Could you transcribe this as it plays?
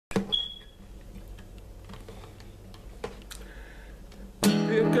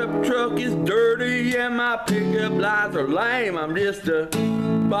pickup truck is dirty and my pickup lines are lame. I'm just a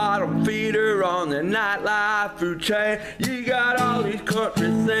bottom feeder on the nightlife food chain. You got all these country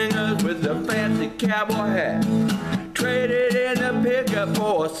singers with the fancy cowboy hat, traded in the pickup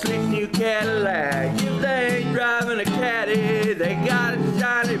for a sleek new Cadillac. If they ain't driving a caddy, they got a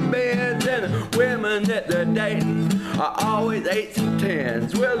shiny Benz, and the women that they're dating are always 8s and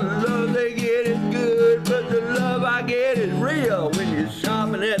 10s. Well, the love they get is good, but the love I get is real. When you're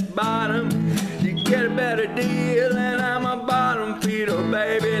shopping at the bottom, you get a better deal, and I'm a bottom feeder,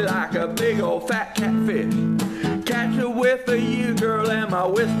 baby, like a big old fat catfish. Catch a whiff of you, girl, and my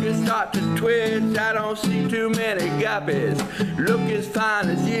whiskers start to twitch. I don't see too many guppies look as fine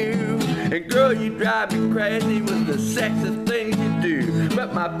as you. And girl, you drive me crazy with the sexy things you do.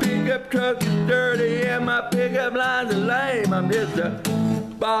 But my pickup truck is dirty and my pickup lines are lame. I'm just a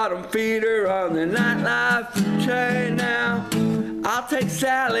bottom feeder on the nightlife food chain. Now, I'll take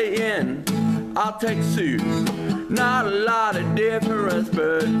Sally in, I'll take Sue. Not a lot of difference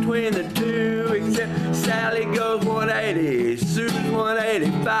between the two, except Sally goes 180, Sue's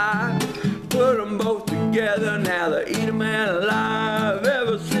 185. Put them both together, now they eat a man alive.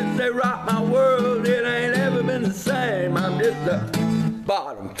 Ever since they rocked my world, it ain't ever been the same. I'm just a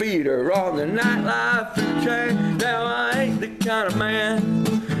bottom feeder on the nightlife food chain. Now I ain't the kind of man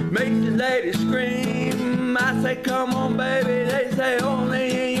makes the ladies scream. I say, come on, baby, they say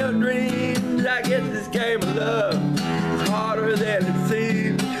only in your dreams. I guess this game of love is harder than it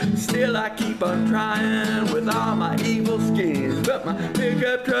seems. Still I keep on trying with all my evil schemes. But my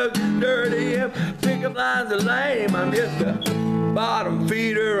pickup truck is dirty and pickup lines are lame. I'm just a bottom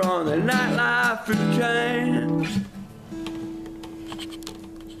feeder on the nightlife food chain.